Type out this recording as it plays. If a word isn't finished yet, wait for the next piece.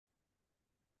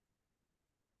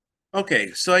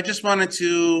Okay, so I just wanted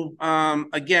to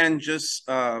again just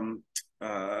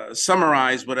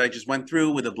summarize what I just went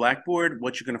through with the Blackboard,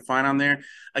 what you're going to find on there.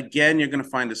 Again, you're going to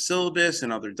find the syllabus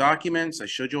and other documents. I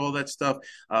showed you all that stuff,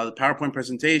 the PowerPoint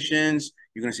presentations.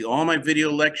 You're going to see all my video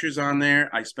lectures on there.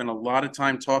 I spent a lot of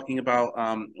time talking about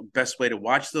best way to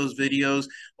watch those videos.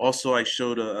 Also, I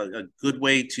showed a good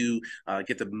way to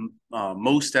get the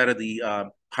most out of the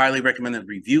highly recommended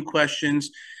review questions.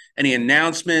 Any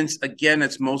announcements? Again,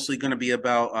 it's mostly going to be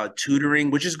about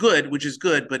tutoring, which is good,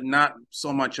 but not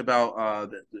so much about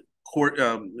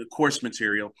the course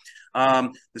material.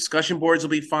 Discussion boards will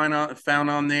be found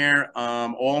on there.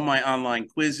 All my online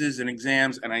quizzes and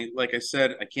exams, and like I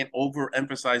said, I can't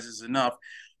overemphasize this enough.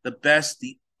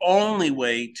 The only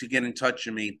way to get in touch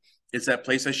with me is that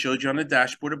place I showed you on the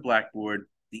dashboard of Blackboard,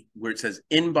 where it says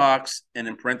inbox and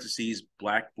in parentheses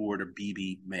Blackboard or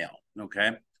BB mail.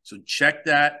 Okay. So check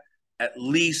that at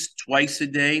least twice a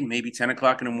day, maybe 10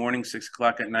 o'clock in the morning, 6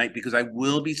 o'clock at night, because I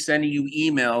will be sending you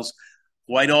emails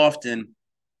quite often,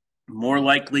 more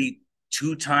likely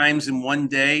 2 times in one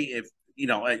day, if you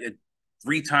know,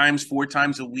 3 times, 4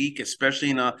 times a week, especially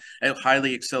in a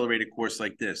highly accelerated course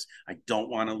like this. I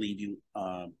don't want to leave you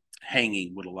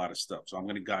hanging with a lot of stuff. So I'm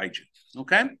going to guide you.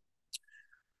 Okay.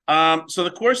 So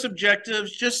the course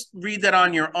objectives, just read that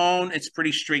on your own. It's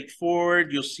pretty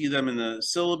straightforward. You'll see them in the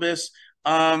syllabus.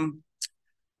 And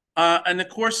the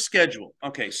course schedule.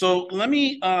 Okay, so let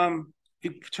me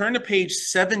turn to page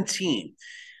 17.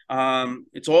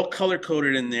 It's all color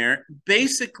coded in there.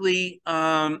 Basically,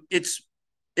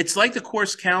 it's like the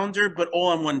course calendar, but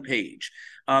all on one page.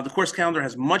 The course calendar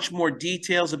has much more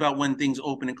details about when things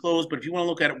open and close. But if you want to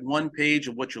look at it one page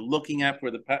of what you're looking at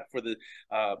for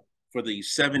the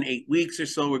 7, 8 weeks or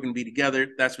so we're going to be together,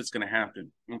 that's what's going to happen.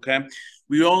 Okay,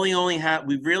 we really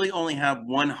only have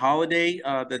one holiday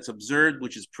that's observed,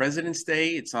 which is President's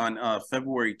Day. It's on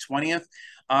February 20th.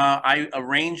 I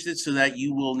arranged it so that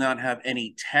you will not have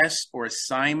any tests or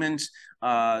assignments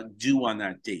due on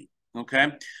that date.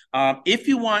 Okay.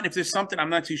 If there's something, I'm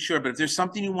not too sure, but if there's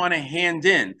something you want to hand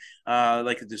in,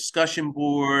 like a discussion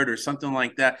board or something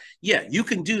like that, yeah, you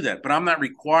can do that. But I'm not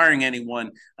requiring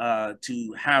anyone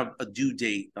to have a due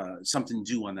date, something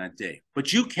due on that day.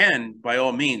 But you can, by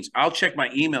all means. I'll check my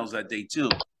emails that day too.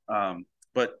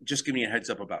 But just give me a heads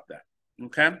up about that.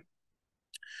 Okay.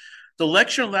 The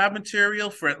lecture lab material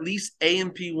for at least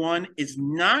A&P1 is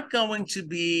not going to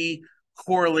be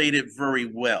correlated very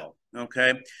well.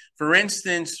 Okay. For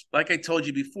instance, like I told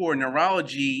you before,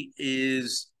 neurology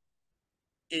is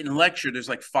in lecture, there's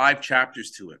like 5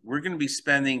 chapters to it. We're going to be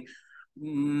spending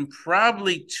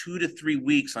probably 2 to 3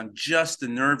 weeks on just the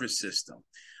nervous system.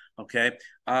 Okay.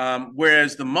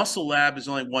 Whereas the muscle lab is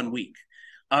only 1 week.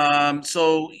 Or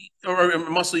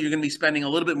muscle, you're going to be spending a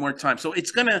little bit more time. So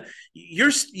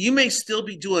you may still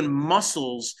be doing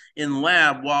muscles in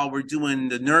lab while we're doing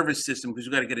the nervous system, because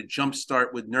we got to get a jump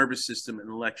start with nervous system in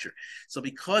the lecture. So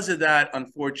because of that,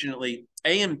 unfortunately,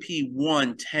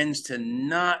 A&P1 tends to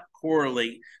not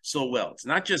correlate so well. It's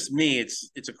not just me,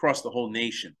 it's across the whole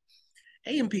nation.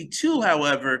 A&P2,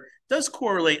 however, does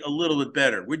correlate a little bit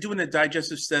better. We're doing the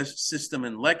digestive system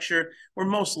in lecture. We're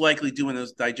most likely doing the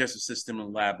digestive system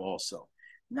in lab also.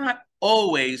 Not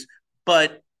always,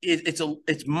 but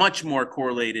it's much more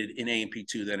correlated in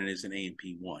A&P2 than it is in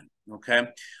A&P1. Okay.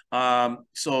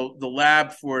 So the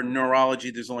lab for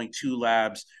neurology, there's only 2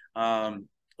 labs.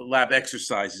 Lab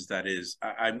exercises, that is.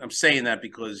 I'm saying that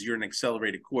because you're an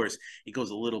accelerated course. It goes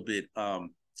a little bit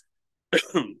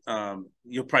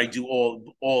you'll probably do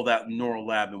all that neural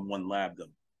lab in one lab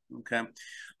though. Okay.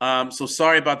 So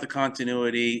sorry about the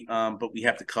continuity, but we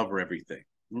have to cover everything.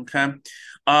 Okay.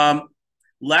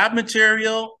 Lab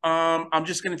material, I'm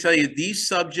just going to tell you, these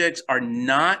subjects are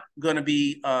not going to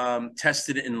be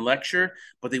tested in lecture,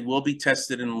 but they will be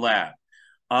tested in lab.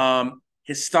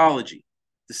 Histology,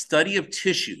 the study of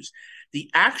tissues, the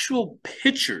actual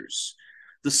pictures,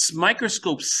 the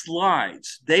microscope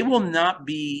slides, they will not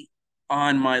be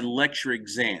on my lecture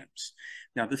exams.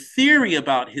 Now, the theory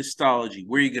about histology,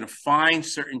 where you're going to find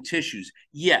certain tissues,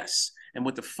 yes, and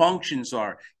what the functions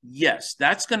are, yes,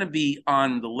 that's going to be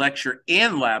on the lecture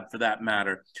and lab for that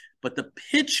matter. But the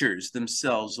pictures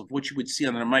themselves of what you would see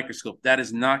under a microscope, that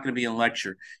is not going to be in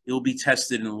lecture. It will be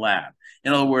tested in lab.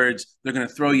 In other words, they're going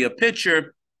to throw you a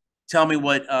picture. Tell me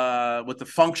what the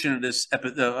function of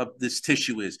this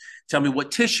tissue is. Tell me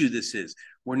what tissue this is.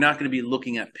 We're not going to be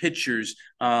looking at pictures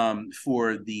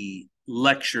for the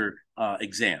lecture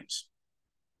exams.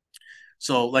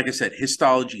 So, like I said,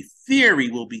 histology theory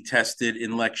will be tested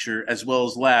in lecture as well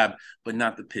as lab, but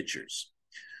not the pictures.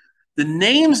 The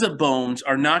names of bones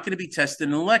are not going to be tested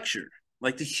in lecture.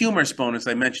 like the humerus bone, as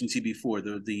I mentioned to you before,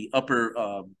 the upper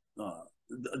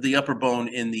bone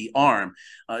in the arm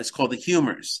is called the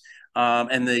humerus,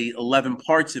 and the 11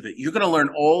 parts of it. You're going to learn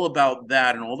all about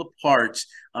that and all the parts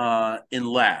in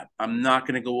lab. I'm not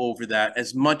going to go over that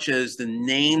as much as the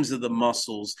names of the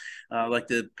muscles, like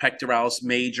the pectoralis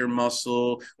major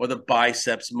muscle or the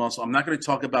biceps muscle. I'm not going to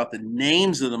talk about the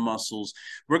names of the muscles.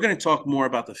 We're going to talk more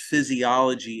about the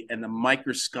physiology and the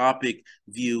microscopic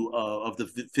view of the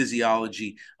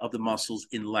physiology of the muscles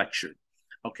in lecture.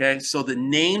 Okay, so the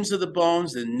names of the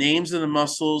bones, the names of the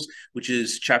muscles, which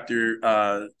is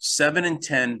chapter 7 and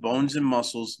 10, bones and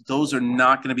muscles, those are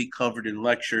not going to be covered in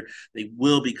lecture. They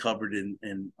will be covered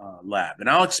in lab. And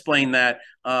I'll explain that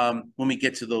when we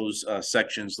get to those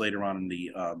sections later on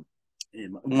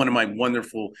in one of my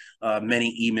wonderful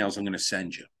many emails I'm going to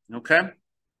send you. Okay?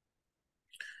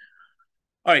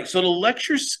 All right, so the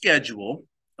lecture schedule,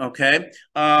 okay,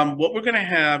 what we're going to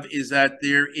have is that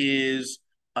there is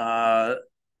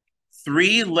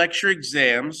 3 lecture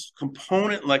exams,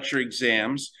 component lecture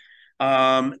exams,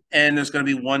 and there's going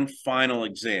to be 1 final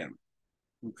exam.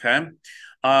 Okay.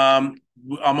 I'm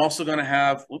also going to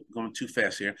have, going too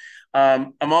fast here.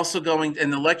 I'm also going,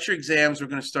 and the lecture exams are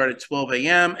going to start at 12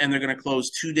 a.m. and they're going to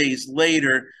close 2 days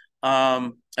later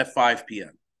at 5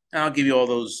 p.m. And I'll give you all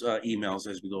those emails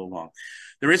as we go along.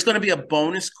 There is going to be a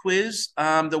bonus quiz.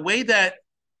 The way that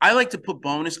I like to put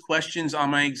bonus questions on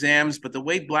my exams, but the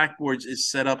way Blackboard's is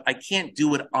set up, I can't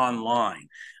do it online.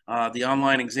 The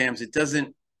online exams, it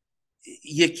doesn't,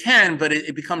 you can, but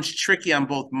it becomes tricky on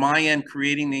both my end,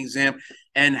 creating the exam,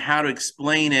 and how to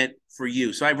explain it for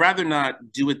you. So I'd rather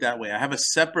not do it that way. I have a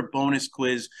separate bonus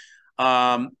quiz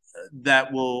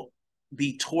that will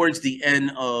be towards the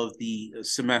end of the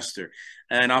semester.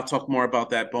 And I'll talk more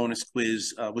about that bonus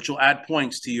quiz, which will add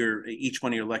points to each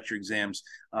one of your lecture exams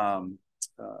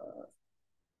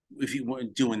if you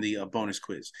want doing the bonus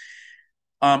quiz.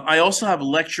 I also have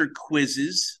lecture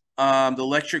quizzes. The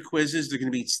lecture quizzes, there are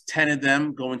going to be 10 of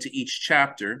them going to each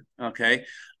chapter, okay?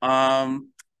 And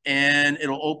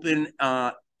it'll open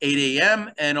 8 a.m.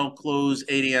 and it'll close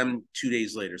 8 a.m. 2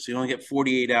 days later. So you only get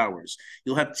 48 hours.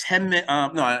 You'll have 10 minutes.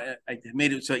 No, I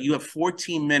made it so you have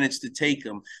 14 minutes to take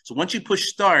them. So once you push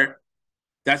start,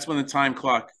 that's when the time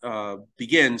clock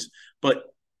begins. But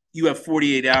you have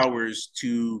 48 hours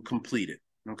to complete it,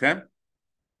 okay?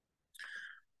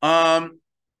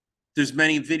 There's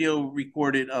many video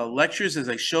recorded lectures, as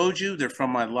I showed you. They're from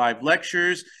my live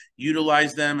lectures.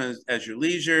 Utilize them as your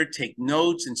leisure. Take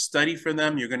notes and study for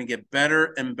them. You're going to get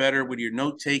better and better with your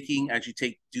note taking as you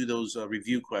do those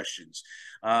review questions.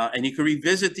 And you can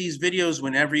revisit these videos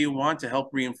whenever you want to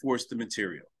help reinforce the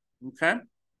material. Okay?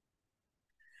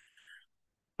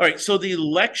 All right, so the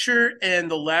lecture and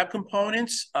the lab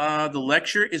components, the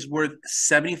lecture is worth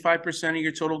 75% of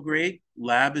your total grade.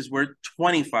 Lab is worth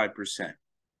 25%.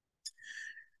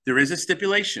 There is a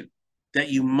stipulation that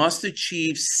you must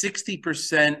achieve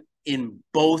 60% in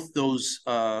both those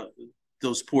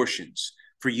portions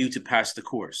for you to pass the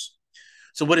course.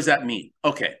 So what does that mean?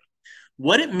 Okay,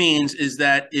 what it means is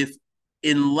that if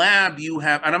in lab you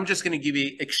have, and I'm just going to give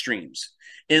you extremes.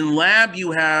 In lab you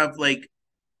have like,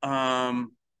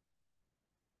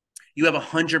 you have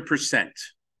 100%,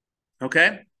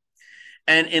 okay?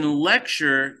 And in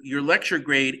lecture, your lecture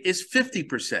grade is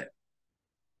 50%,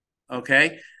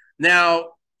 okay?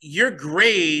 Now, your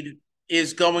grade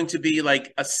is going to be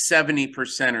like a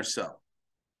 70% or so.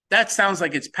 That sounds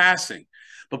like it's passing.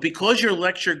 But because your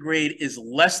lecture grade is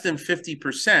less than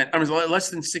 50%, I mean, less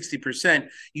than 60%,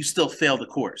 you still fail the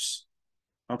course,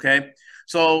 okay?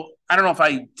 So I don't know if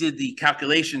I did the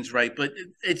calculations right, but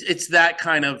it's that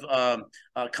kind of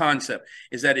concept,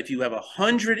 is that if you have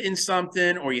 100 in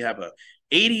something, or you have a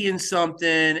 80 in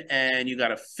something, and you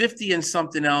got a 50 in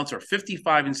something else, or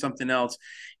 55 in something else,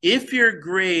 if your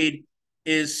grade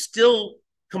is still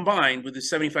combined with the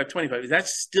 75-25,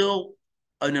 that's still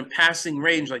in a passing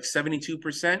range, like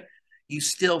 72%, you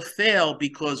still fail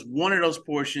because one of those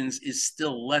portions is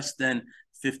still less than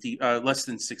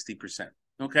 60%.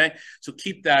 Okay, so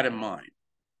keep that in mind.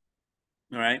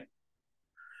 All right.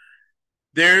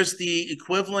 There's the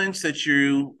equivalence that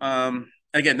you,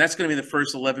 again, that's going to be the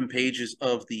first 11 pages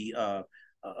of the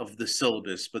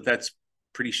syllabus, but that's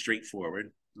pretty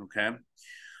straightforward. Okay.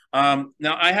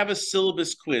 Now I have a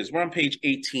syllabus quiz. We're on page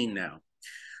 18 now.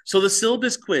 So the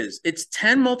syllabus quiz, it's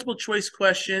 10 multiple choice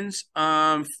questions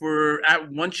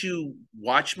once you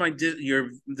watch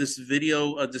this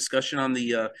video discussion on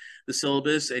the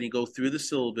syllabus, and you go through the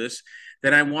syllabus,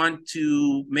 then I want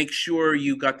to make sure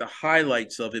you got the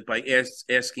highlights of it by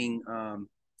asking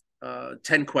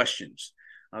 10 questions.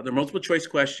 They're multiple choice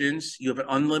questions. You have an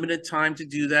unlimited time to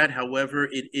do that. However,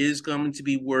 it is going to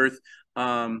be worth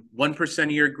 1%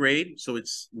 of your grade. So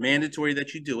it's mandatory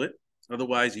that you do it.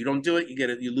 Otherwise, you don't do it,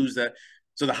 you lose that.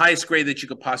 So the highest grade that you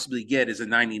could possibly get is a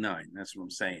 99. That's what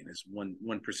I'm saying. It's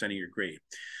 1% of your grade.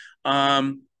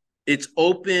 It's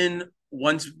open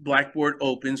once Blackboard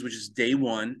opens, which is day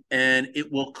one, and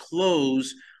it will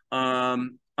close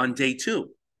on day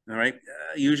two. All right.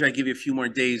 Usually I give you a few more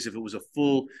days if it was a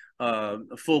full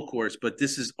course, but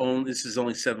this is only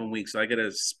 7 weeks, so I got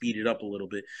to speed it up a little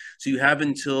bit. So you have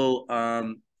until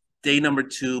day number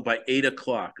 2 by 8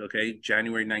 o'clock. Okay,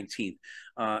 January 19th,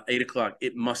 8 o'clock.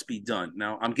 It must be done.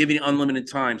 Now I'm giving you unlimited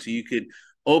time, so you could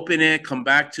open it, come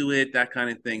back to it, that kind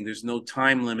of thing. There's no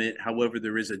time limit. However,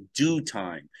 there is a due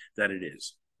time that it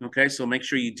is. Okay, so make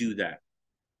sure you do that.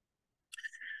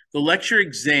 The lecture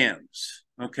exams.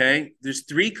 Okay, there's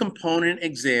 3 component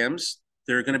exams.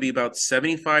 They're going to be about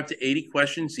 75 to 80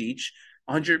 questions each,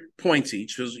 100 points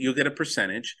each. So you'll get a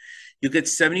percentage. You'll get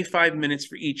 75 minutes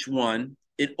for each one.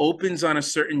 It opens on a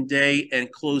certain day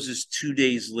and closes 2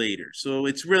 days later. So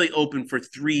it's really open for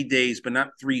 3 days, but not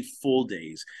 3 full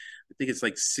days. I think it's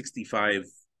like 65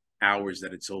 hours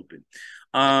that it's open.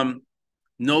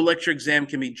 No lecture exam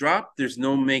can be dropped. There's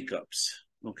no makeups.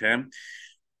 Okay.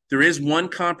 There is one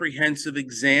comprehensive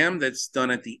exam that's done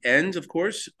at the end, of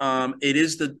course. It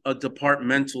is a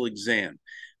departmental exam.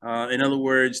 In other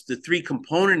words, the 3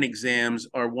 component exams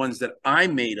are ones that I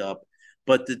made up,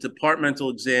 but the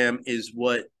departmental exam is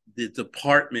what the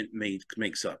department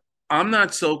makes up. I'm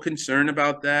not so concerned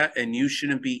about that, and you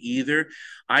shouldn't be either.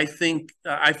 I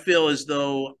feel as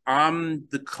though I'm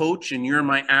the coach and you're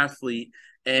my athlete,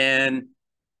 and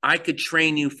I could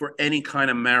train you for any kind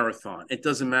of marathon. It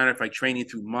doesn't matter if I train you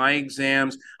through my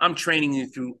exams. I'm training you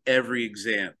through every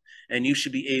exam. And you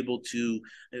should be able to,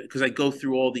 because I go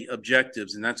through all the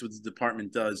objectives, and that's what the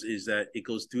department does, is that it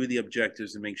goes through the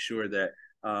objectives and make sure that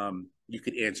you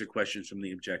could answer questions from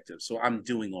the objectives. So I'm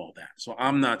doing all that. So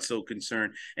I'm not so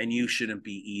concerned, and you shouldn't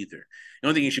be either. The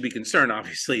only thing you should be concerned,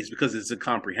 obviously, is because it's a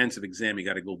comprehensive exam. You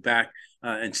got to go back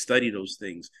and study those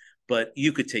things. But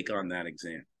you could take on that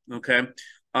exam, okay?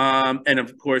 And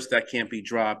of course, that can't be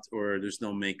dropped, or there's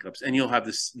no makeups. And you'll have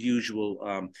this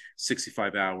usual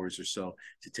 65 hours or so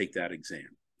to take that exam,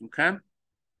 okay?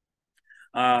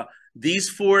 These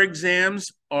 4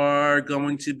 exams are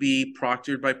going to be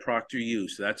proctored by ProctorU.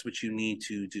 So that's what you need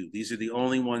to do. These are the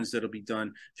only ones that'll be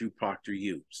done through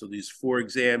ProctorU. So these 4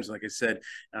 exams, like I said,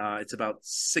 it's about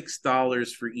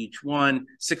 $6 for each one,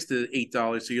 $6 to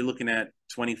 $8. So you're looking at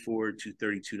 $24 to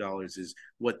 $32 is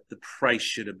what the price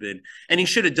should have been. And he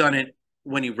should have done it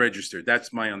when he registered.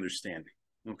 That's my understanding.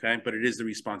 Okay. But it is the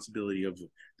responsibility of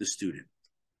the student.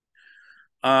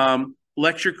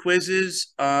 Lecture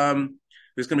quizzes.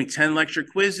 There's going to be 10 lecture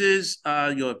quizzes.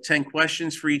 You'll have 10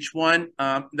 questions for each one.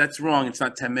 That's wrong. It's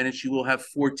not 10 minutes. You will have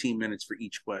 14 minutes for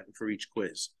each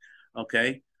quiz.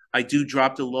 Okay. I do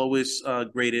drop the lowest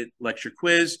graded lecture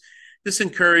quiz. This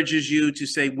encourages you to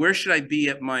say, where should I be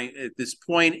at this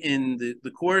point in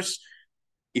the course?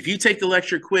 If you take the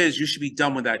lecture quiz, you should be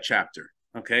done with that chapter.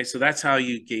 Okay, so that's how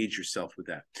you gauge yourself with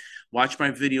that. Watch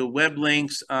my video web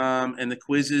links, and the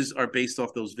quizzes are based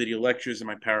off those video lectures and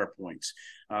my PowerPoints.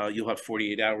 You'll have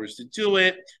 48 hours to do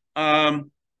it, and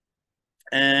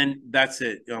that's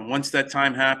it. Once that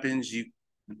time happens,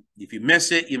 if you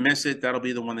miss it, you miss it. That'll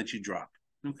be the one that you drop.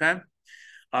 Okay.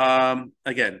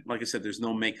 Again, like I said, there's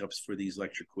no makeups for these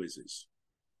lecture quizzes.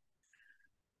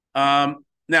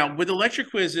 Now, with the lecture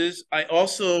quizzes, I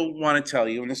also want to tell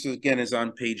you, and this is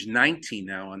on page 19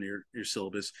 now on your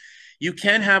syllabus, you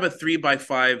can have a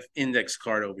 3x5 index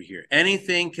card over here.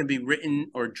 Anything can be written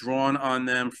or drawn on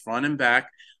them front and back.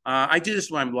 I do this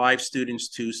with my live students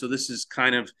too, so this is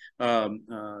kind of,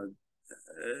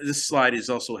 this slide is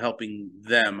also helping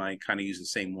them. I kind of use the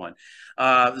same one.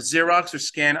 Xerox or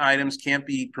scan items can't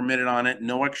be permitted on it.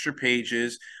 No extra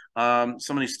pages.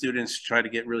 Some of these students try to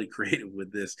get really creative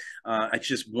with this. It's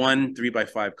just one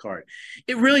 3x5 card.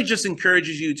 It really just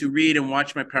encourages you to read and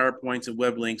watch my PowerPoints and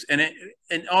web links, and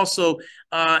it also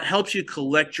helps you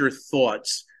collect your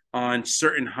thoughts on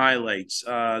certain highlights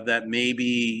that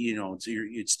maybe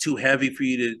it's too heavy for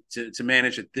you to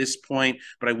manage at this point,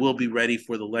 but I will be ready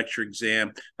for the lecture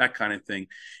exam, that kind of thing.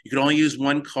 You can only use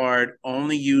one card,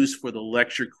 only use for the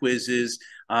lecture quizzes.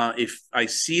 If I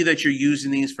see that you're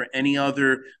using these for any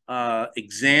other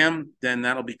exam, then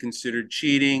that'll be considered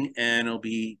cheating, and it'll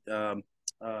be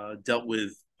dealt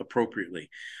with appropriately.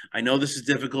 I know this is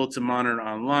difficult to monitor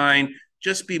online.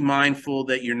 Just be mindful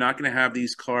that you're not going to have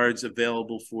these cards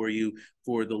available for you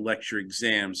for the lecture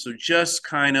exam. So just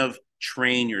kind of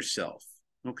train yourself,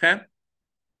 okay?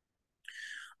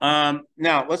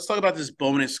 Now let's talk about this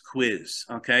bonus quiz.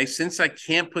 Okay, since I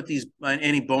can't put these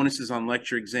any bonuses on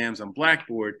lecture exams on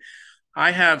Blackboard,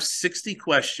 I have 60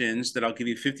 questions that I'll give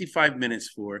you 55 minutes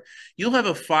for. You'll have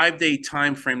a 5-day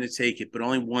time frame to take it, but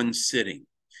only one sitting.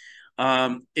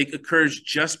 It occurs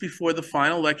just before the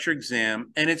final lecture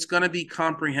exam, and it's going to be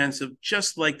comprehensive,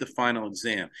 just like the final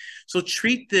exam. So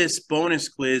treat this bonus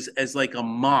quiz as like a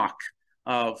mock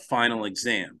final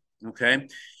exam, okay?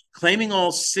 Claiming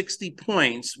all 60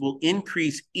 points will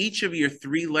increase each of your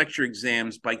 3 lecture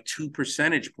exams by 2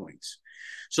 percentage points.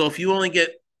 So if you only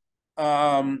get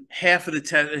half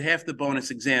the bonus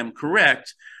exam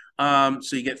correct,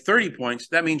 so you get 30 points,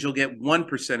 that means you'll get 1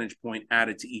 percentage point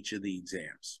added to each of the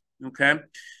exams. Okay.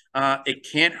 It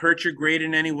can't hurt your grade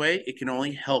in any way. It can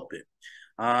only help it.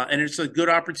 And it's a good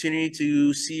opportunity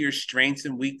to see your strengths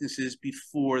and weaknesses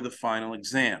before the final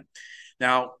exam.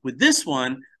 Now, with this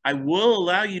one, I will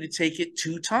allow you to take it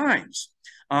 2 times.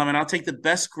 And I'll take the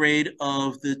best grade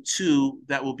of the 2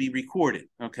 that will be recorded.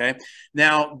 Okay.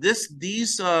 Now, this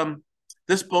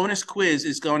bonus quiz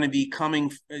is going to be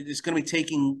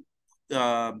taking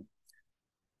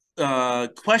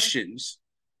questions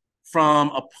from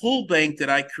a pool bank that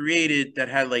I created that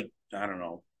had like, I don't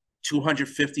know,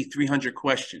 250, 300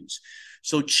 questions.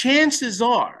 So chances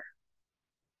are,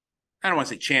 I don't want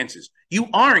to say chances, you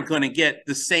aren't going to get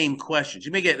the same questions.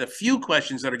 You may get a few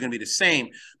questions that are going to be the same,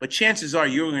 but chances are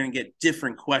you're going to get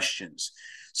different questions.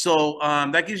 So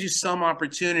that gives you some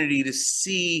opportunity to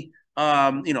see,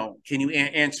 can you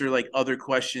answer like other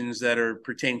questions that are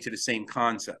pertaining to the same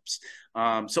concepts?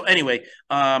 So anyway,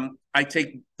 I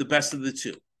take the best of the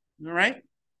 2. All right.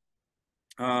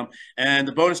 And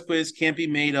the bonus quiz can't be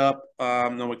made up,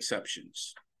 no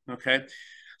exceptions. Okay.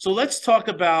 So let's talk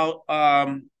about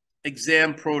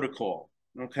exam protocol.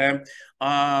 Okay.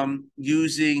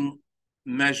 Using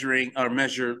measure learning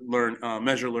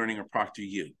or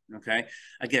ProctorU. Okay.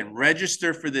 Again,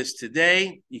 register for this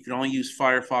today. You can only use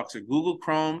Firefox or Google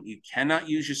Chrome. You cannot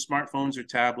use your smartphones or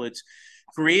tablets.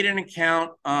 Create an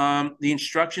account. The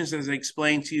instructions, as I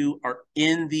explained to you, are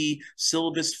in the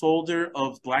syllabus folder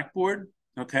of Blackboard.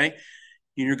 Okay.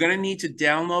 You're going to need to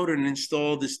download and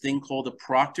install this thing called a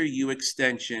ProctorU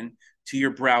extension to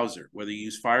your browser, whether you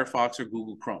use Firefox or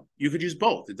Google Chrome. You could use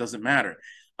both. It doesn't matter.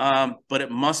 But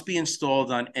it must be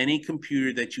installed on any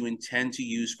computer that you intend to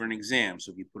use for an exam.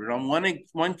 So if you put it on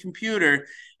one computer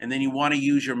and then you want to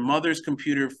use your mother's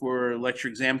computer for lecture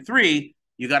exam 3,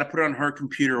 you got to put it on her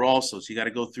computer also. So you got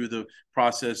to go through the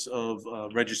process of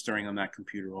registering on that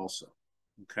computer also.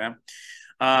 Okay.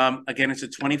 Again, it's a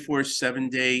 24-hour,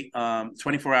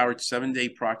 7-day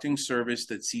proctoring service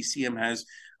that CCM has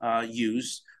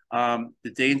used.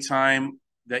 The day and time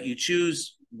that you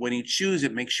choose, when you choose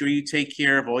it, make sure you take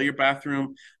care of all your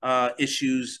bathroom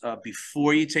issues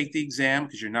before you take the exam,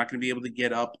 because you're not going to be able to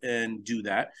get up and do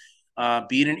that.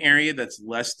 Be in an area that's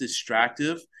less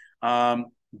distractive.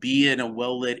 Be in a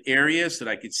well-lit area so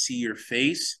that I could see your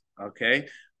face. Okay.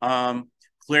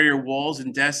 Clear your walls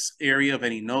and desk area of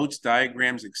any notes,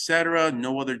 diagrams, etc.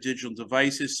 No other digital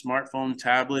devices, smartphone,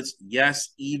 tablets.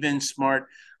 Yes, even smart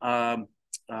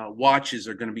watches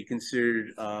are going to be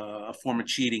considered a form of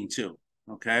cheating too.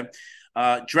 Okay.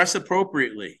 Dress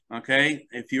appropriately. Okay.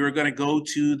 If you are going to go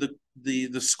to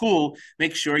the school,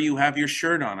 make sure you have your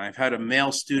shirt on. I've had a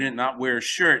male student not wear a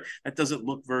shirt. That doesn't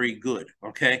look very good.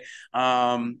 Okay.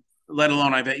 Let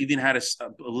alone I've even had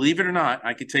believe it or not,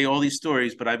 I could tell you all these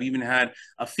stories, but I've even had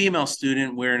a female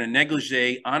student wearing a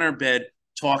negligee on her bed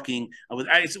talking. I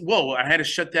had to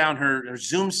shut down her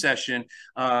Zoom session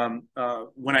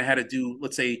when I had to do,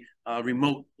 let's say,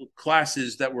 remote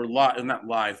classes that were not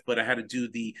live, but I had to do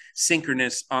the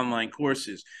synchronous online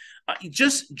courses.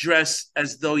 Just dress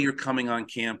as though you're coming on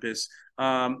campus.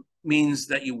 Means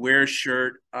that you wear a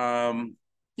shirt, and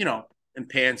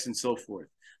pants and so forth.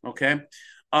 Okay.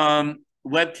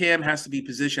 Webcam has to be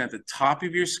positioned at the top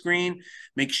of your screen.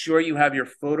 Make sure you have your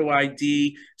photo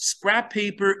ID, scrap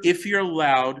paper if you're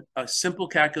allowed, a simple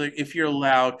calculator if you're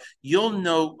allowed. You'll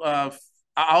know.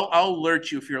 I'll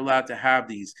alert you if you're allowed to have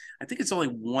these. I think it's only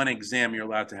one exam you're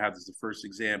allowed to have. This is the first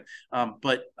exam,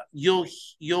 but you'll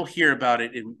hear about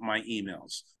it in my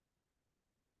emails.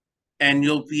 And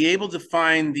you'll be able to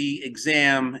find the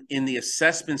exam in the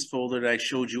assessments folder that I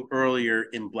showed you earlier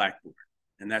in Blackboard.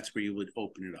 And that's where you would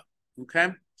open it up.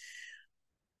 Okay.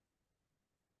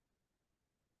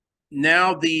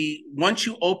 Now once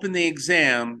you open the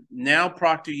exam, now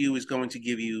ProctorU is going to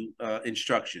give you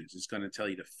instructions. It's going to tell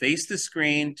you to face the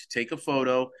screen, to take a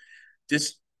photo.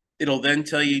 It'll then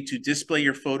tell you to display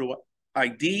your photo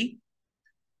ID.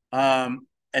 And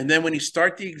then when you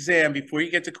start the exam, before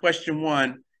you get to question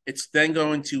 1, It's then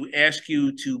going to ask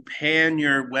you to pan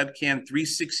your webcam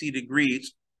 360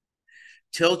 degrees,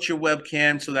 tilt your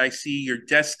webcam so that I see your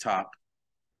desktop,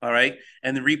 all right,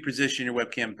 and then reposition your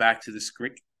webcam back to the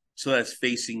screen so that it's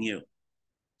facing you,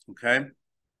 okay?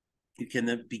 You can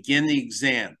then begin the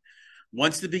exam.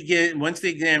 Once the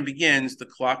exam begins, the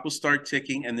clock will start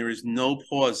ticking and there is no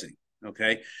pausing.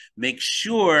 Okay. Make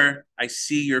sure I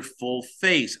see your full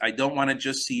face. I don't want to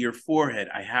just see your forehead.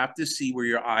 I have to see where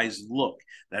your eyes look.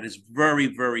 That is very,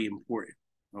 very important.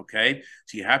 Okay.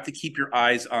 So you have to keep your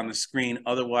eyes on the screen.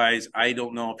 Otherwise, I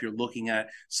don't know if you're looking at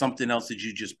something else that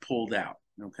you just pulled out.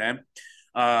 Okay.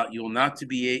 You will not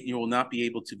be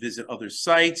able to visit other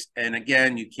sites, and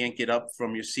again, you can't get up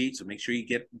from your seat. So make sure you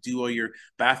do all your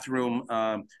bathroom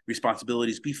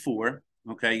responsibilities before.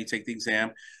 Okay, you take the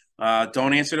exam.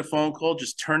 Don't answer the phone call.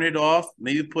 Just turn it off.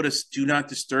 Maybe put a do not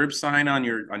disturb sign on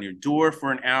your door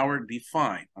for an hour. It'd be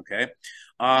fine. Okay,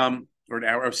 or an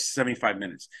hour or 75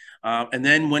 minutes. And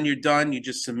then when you're done, you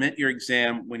just submit your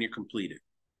exam when you're completed.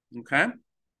 Okay.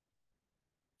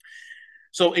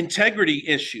 So integrity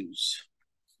issues.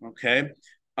 Okay.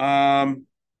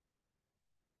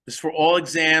 This is for all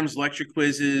exams, lecture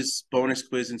quizzes, bonus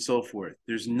quiz, and so forth.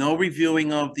 There's no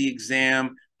reviewing of the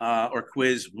exam or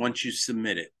quiz once you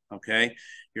submit it. Okay.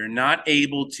 You're not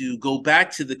able to go back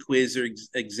to the quiz or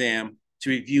exam to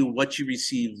review what you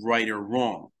received right or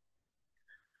wrong.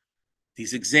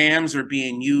 These exams are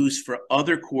being used for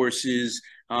other courses.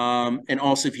 And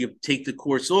also, if you take the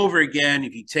course over again,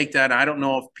 if you take that, I don't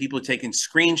know if people are taking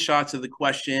screenshots of the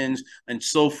questions and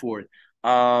so forth.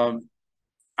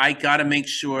 I got to make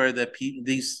sure that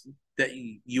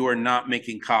you are not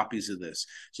making copies of this.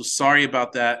 So sorry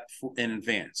about that in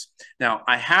advance. Now,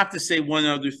 I have to say one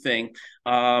other thing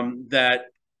that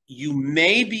you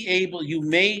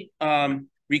may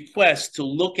request to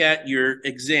look at your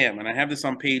exam. And I have this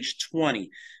on page 20,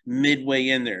 midway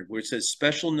in there, where it says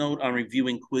special note on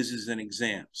reviewing quizzes and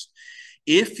exams.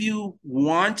 If you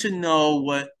want to know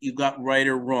what you got right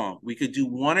or wrong, we could do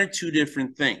one or two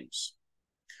different things.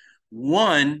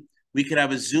 One, we could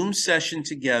have a Zoom session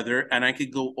together and I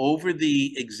could go over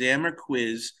the exam or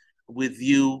quiz with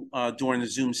you during the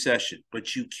Zoom session,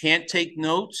 but you can't take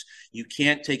notes. You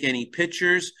can't take any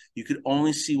pictures. You could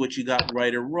only see what you got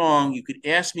right or wrong. You could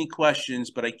ask me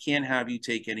questions, but I can't have you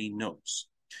take any notes.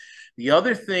 The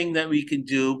other thing that we can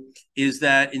do is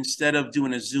that instead of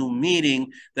doing a Zoom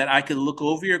meeting, that I could look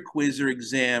over your quiz or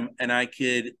exam and I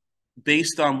could,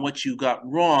 based on what you got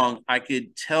wrong, I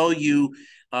could tell you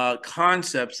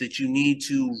concepts that you need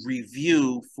to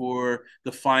review for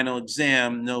the final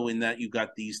exam, knowing that you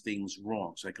got these things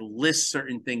wrong. So I could list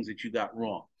certain things that you got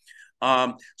wrong.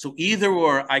 So either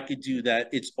or, I could do that.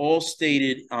 It's all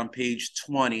stated on page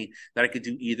 20 that I could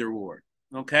do either or.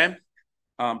 Okay.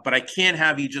 But I can't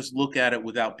have you just look at it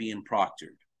without being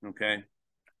proctored. Okay.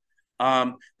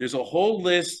 There's a whole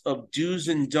list of do's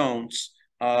and don'ts.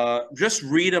 Just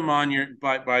read them on your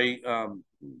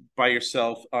by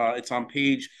yourself. It's on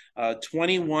page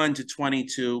 21 to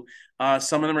 22.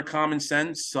 Some of them are common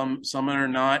sense. Some are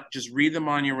not. Just read them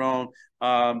on your own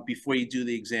before you do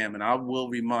the exam, and I will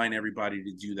remind everybody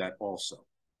to do that also.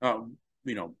 In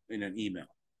an email.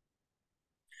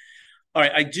 All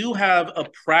right, I do have a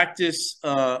practice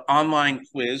online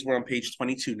quiz. We're on page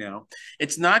 22 now.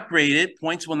 It's not graded.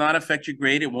 Points will not affect your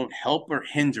grade. It won't help or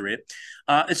hinder it.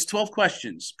 It's 12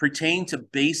 questions pertaining to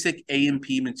basic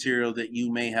A&P material that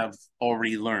you may have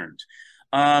already learned.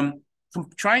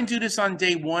 Try and do this on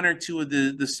day 1 or 2 of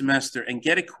the semester and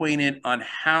get acquainted on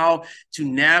how to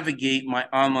navigate my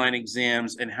online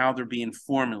exams and how they're being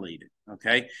formulated.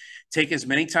 Okay. Take as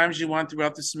many times as you want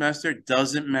throughout the semester. It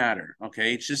doesn't matter.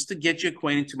 Okay. It's just to get you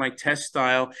acquainted to my test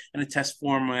style and a test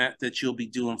format that you'll be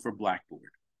doing for Blackboard.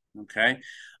 Okay.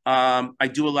 I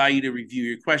do allow you to review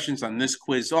your questions on this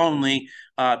quiz only,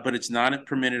 but it's not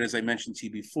permitted, as I mentioned to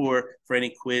you before, for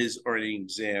any quiz or any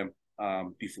exam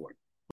before.